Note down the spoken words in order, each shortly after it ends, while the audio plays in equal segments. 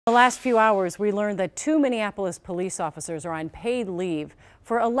The last few hours, we learned that 2 Minneapolis police officers are on paid leave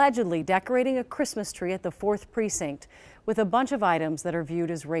for allegedly decorating a Christmas tree at the Fourth Precinct with a bunch of items that are viewed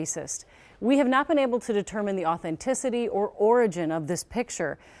as racist. We have not been able to determine the authenticity or origin of this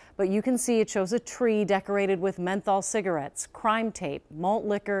picture, but you can see it shows a tree decorated with menthol cigarettes, crime tape, malt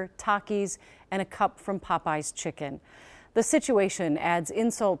liquor, Takis, and a cup from Popeye's Chicken. The situation adds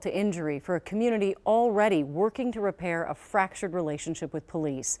insult to injury for a community already working to repair a fractured relationship with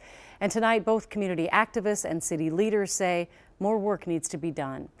police. And tonight, both community activists and city leaders say more work needs to be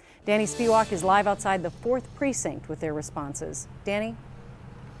done. Danny Spiewak is live outside the Fourth Precinct with their responses. Danny?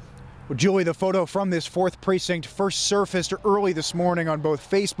 Well, Julie, the photo from this Fourth Precinct first surfaced early this morning on both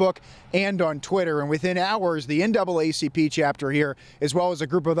Facebook and on Twitter. And within hours, the NAACP chapter here, as well as a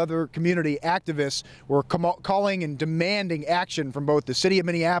group of other community activists, were calling and demanding action from both the city of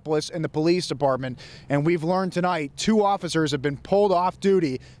Minneapolis and the police department. And we've learned tonight 2 officers have been pulled off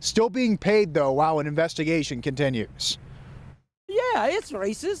duty, still being paid, though, while an investigation continues. Yeah, it's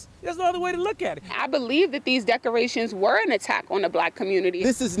racist. There's no other way to look at it. I believe that these decorations were an attack on the black community.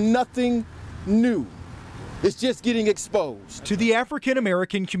 This is nothing new. It's just getting exposed. To the African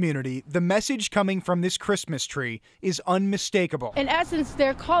American community, the message coming from this Christmas tree is unmistakable. In essence,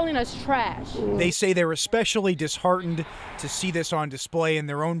 they're calling us trash. They say they're especially disheartened to see this on display in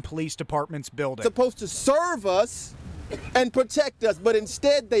their own police department's building. It's supposed to serve us and protect us, but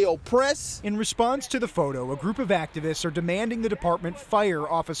instead they oppress. In response to the photo, a group of activists are demanding the department fire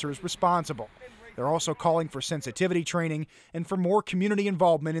officers responsible. They're also calling for sensitivity training and for more community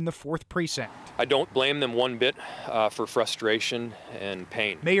involvement in the Fourth Precinct. I don't blame them one bit for frustration and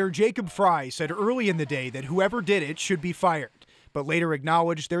pain. Mayor Jacob Fry said early in the day that whoever did it should be fired, but later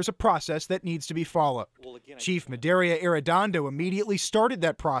acknowledged there's a process that needs to be followed. Chief Medaria Arredondo immediately started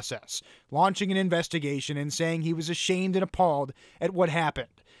that process, launching an investigation and saying he was ashamed and appalled at what happened.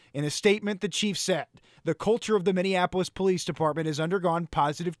 In a statement, the chief said, "The culture of the Minneapolis Police Department has undergone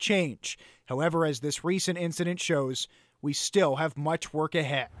positive change. However, as this recent incident shows, we still have much work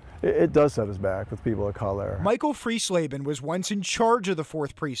ahead." It does set us back with people of color. Michael Friesleben was once in charge of the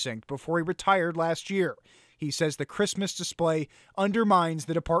Fourth Precinct before he retired last year. He says the Christmas display undermines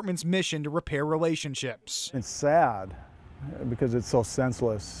the department's mission to repair relationships. It's sad because it's so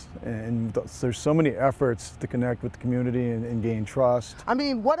senseless, and there's so many efforts to connect with the community and gain trust. I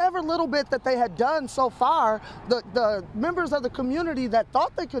mean, whatever little bit that they had done so far, the members of the community that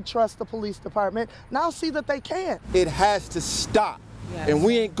thought they could trust the police department now see that they can't. It has to stop, and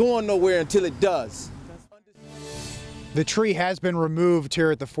we ain't going nowhere until it does. The tree has been removed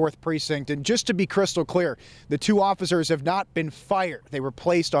here at the Fourth Precinct, and just to be crystal clear, the 2 officers have not been fired. They were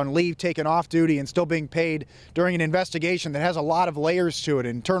placed on leave, taken off duty, and still being paid during an investigation that has a lot of layers to it.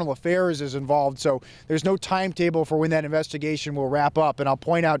 Internal Affairs is involved, so there's no timetable for when that investigation will wrap up. And I'll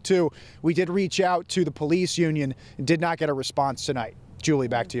point out, too, we did reach out to the police union and did not get a response tonight. Julie,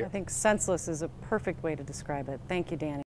 back to you. I think senseless is a perfect way to describe it. Thank you, Danny.